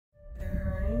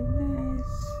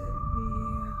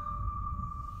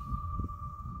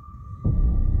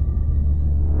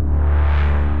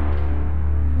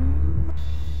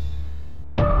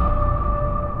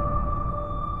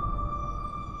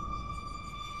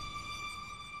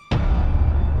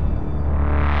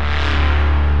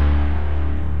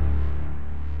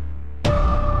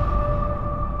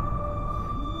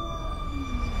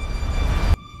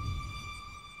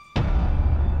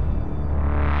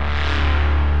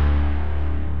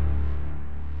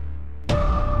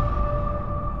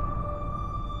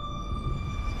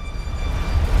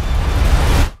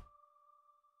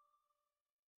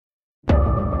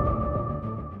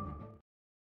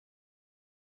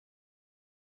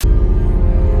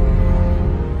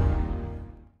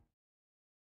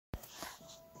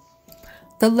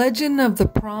The legend of the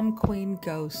Prom Queen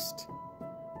ghost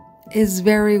is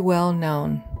very well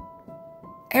known.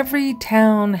 Every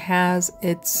town has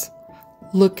its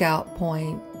lookout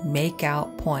point,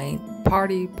 makeout point,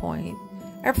 party point.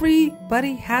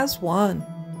 Everybody has one.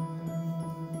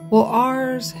 Well,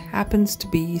 ours happens to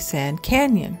be Sand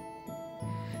Canyon.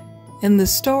 And the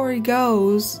story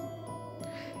goes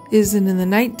is that in the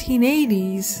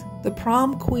 1980s, the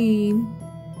Prom Queen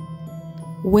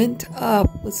went up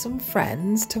with some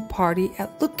friends to party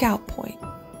at Lookout Point.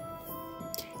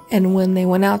 And when they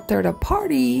went out there to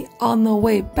party, on the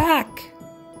way back,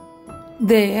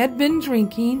 they had been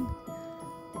drinking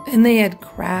and they had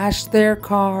crashed their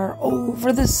car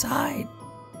over the side,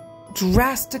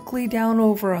 drastically down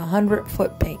over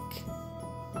 100-foot bank.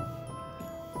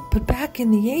 But back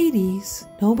in the 80s,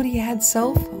 nobody had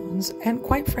cell phones, and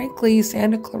quite frankly,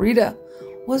 Santa Clarita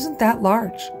wasn't that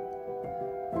large.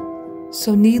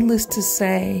 So needless to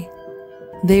say,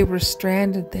 they were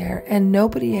stranded there and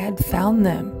nobody had found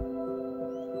them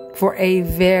for a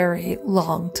very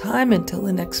long time until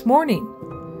the next morning.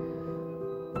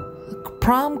 The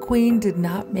Prom Queen did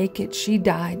not make it. She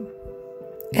died.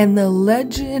 And the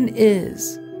legend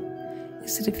is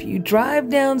that if you drive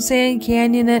down Sand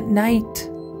Canyon at night,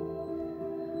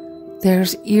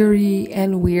 there's eerie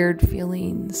and weird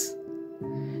feelings.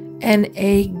 And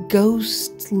a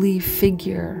ghostly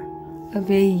figure of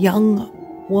a young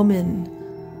woman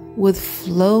with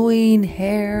flowing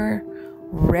hair,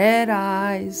 red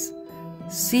eyes,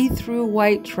 see-through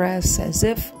white dress as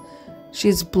if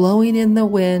she's blowing in the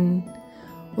wind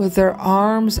with her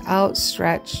arms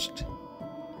outstretched.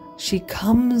 She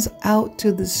comes out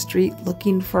to the street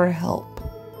looking for help.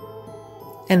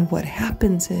 And what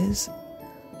happens is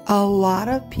a lot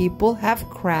of people have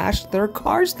crashed their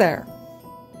cars there.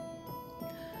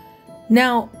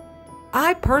 Now,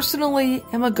 I personally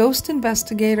am a ghost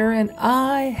investigator and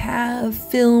I have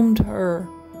filmed her.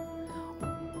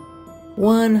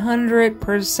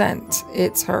 100%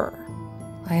 it's her.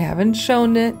 I haven't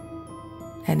shown it,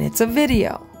 and it's a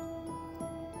video.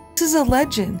 This is a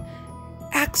legend.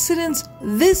 Accidents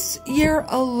this year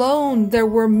alone, there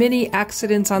were many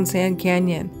accidents on Sand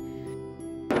Canyon.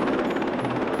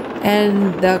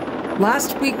 And the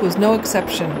last week was no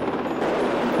exception.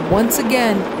 Once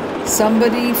again,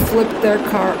 somebody flipped their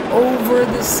car over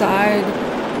the side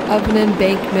of an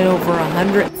embankment over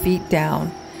 100 feet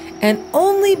down. And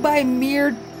only by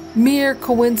mere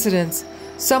coincidence,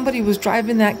 somebody was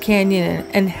driving that canyon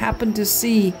and happened to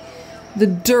see the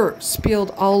dirt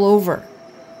spilled all over.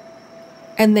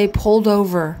 And they pulled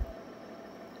over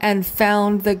and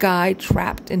found the guy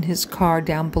trapped in his car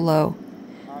down below.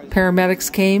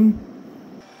 Paramedics came,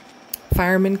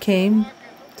 firemen came,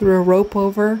 threw a rope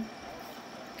over,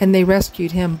 and they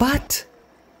rescued him. But,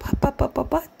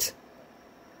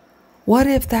 what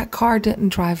if that car didn't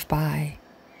drive by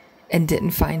and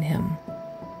didn't find him?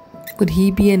 Would he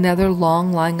be another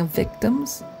long line of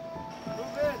victims?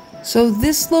 So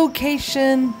this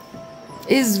location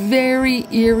is very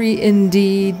eerie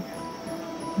indeed.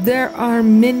 There are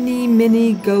many,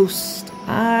 many ghosts.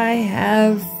 I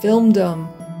have filmed them.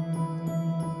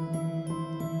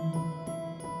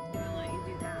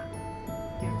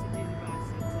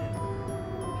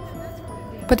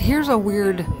 But here's a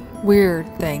weird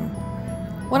thing.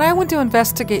 When I went to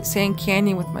investigate Sand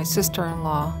Canyon with my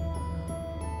sister-in-law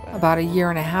about a year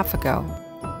and a half ago,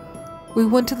 we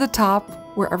went to the top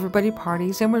where everybody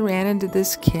parties and we ran into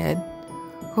this kid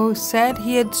who said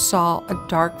he had saw a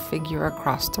dark figure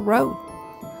across the road.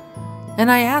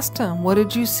 And I asked him, "What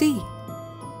did you see?"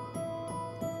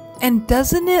 And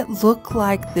doesn't it look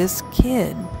like this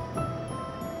kid?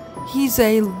 He's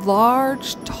a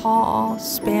large, tall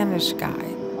Spanish guy.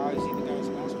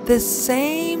 The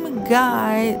same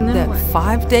guy that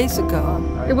 5 days ago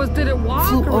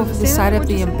flew over the side of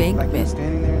the embankment.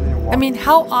 I mean,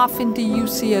 how often do you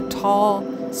see a tall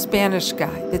Spanish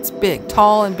guy that's big,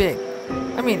 tall and big?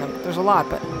 I mean, there's a lot,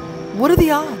 but what are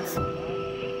the odds?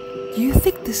 Do you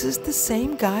think this is the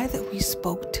same guy that we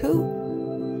spoke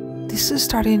to? This is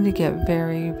starting to get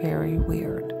very, very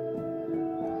weird.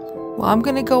 Well, I'm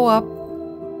going to go up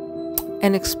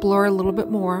and explore a little bit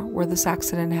more where this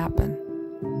accident happened.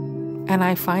 And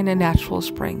I find a natural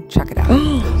spring. Check it out.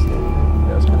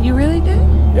 You really did?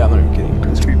 Yeah, I'm not even kidding.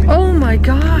 It's creepy. Oh my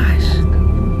gosh.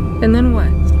 And then what?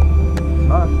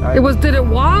 Did it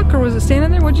walk or was it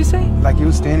standing there? What'd you say? Like it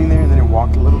was standing there and then it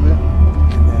walked a little bit.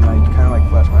 And then like kind of like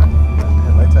flashed my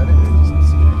headlights at it. And it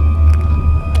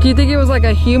just... Do you think it was like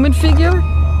a human figure?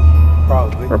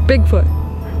 Probably. Or Bigfoot?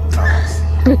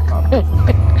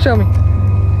 Show me.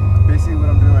 Basically what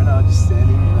I'm doing right now is just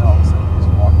standing and then all of a sudden just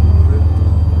walking a little bit.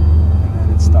 And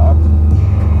then it stopped.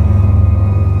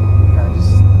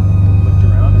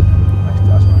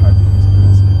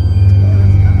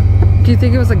 Do you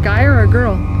think it was a guy or a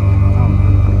girl?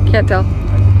 Can't tell.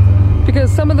 Because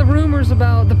some of the rumors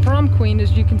about the prom queen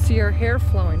is you can see her hair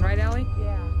flowing, right, Allie?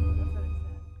 Yeah, that's what it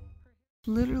said.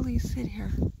 Literally sit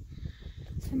here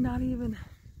and not even,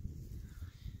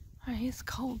 I mean, it's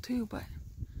cold too, but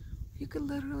you could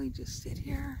literally just sit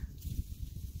here.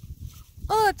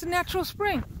 Oh, it's a natural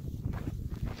spring.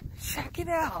 Check it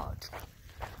out.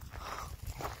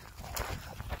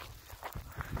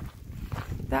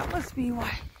 That must be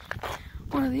why,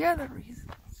 one of the other reasons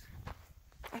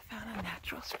I found a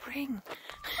natural spring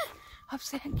of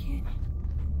Sand Canyon.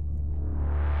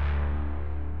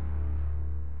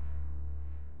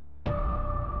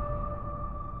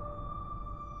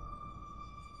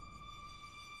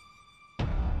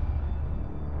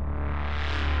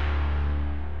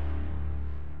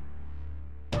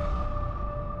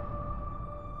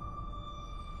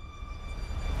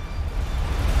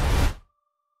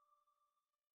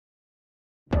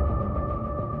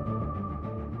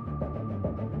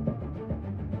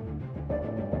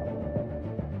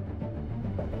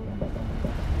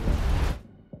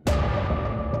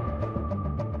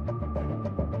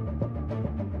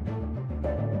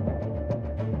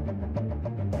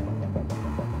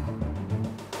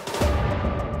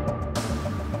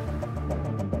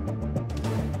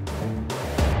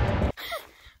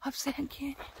 Of Sand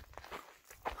Canyon.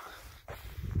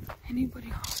 Anybody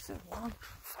wants a long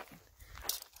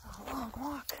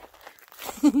walk?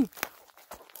 I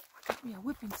got me a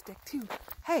whipping stick too.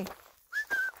 Hey.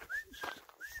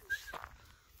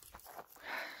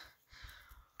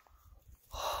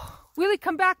 Willie,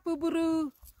 come back,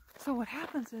 boo-boo-doo. So what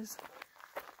happens is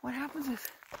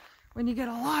when you get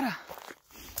a lot of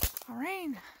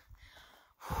rain,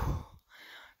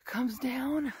 it comes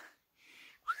down.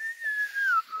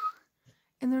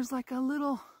 And there's like a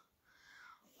little,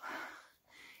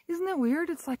 isn't it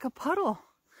weird? It's like a puddle.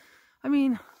 I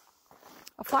mean,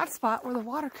 a flat spot where the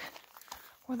water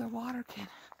can.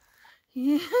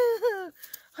 Yeah.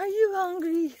 Are you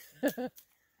hungry?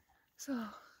 So,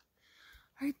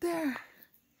 right there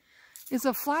is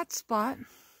a flat spot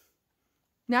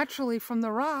naturally from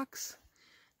the rocks.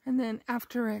 And then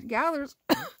after it gathers,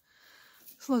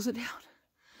 slows it down.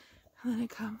 And then it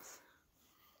comes.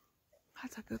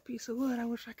 That's a good piece of wood. I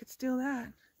wish I could steal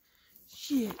that.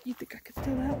 Shit, you think I could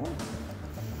steal that one?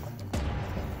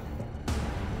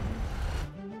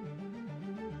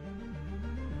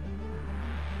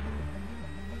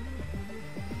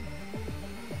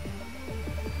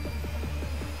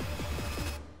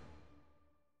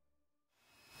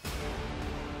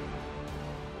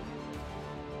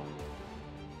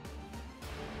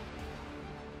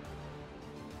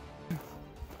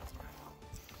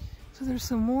 So there's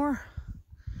some more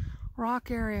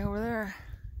rock area over there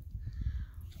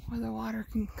where the water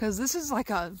can, because this is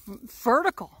like a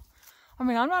vertical. I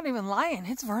mean, I'm not even lying,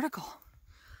 it's vertical.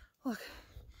 Look,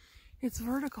 it's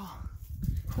vertical.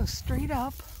 Goes straight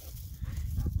up,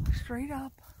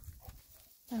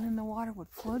 and then the water would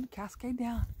flood, cascade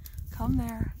down, come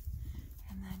there,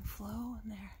 and then flow in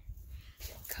there,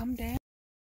 come down.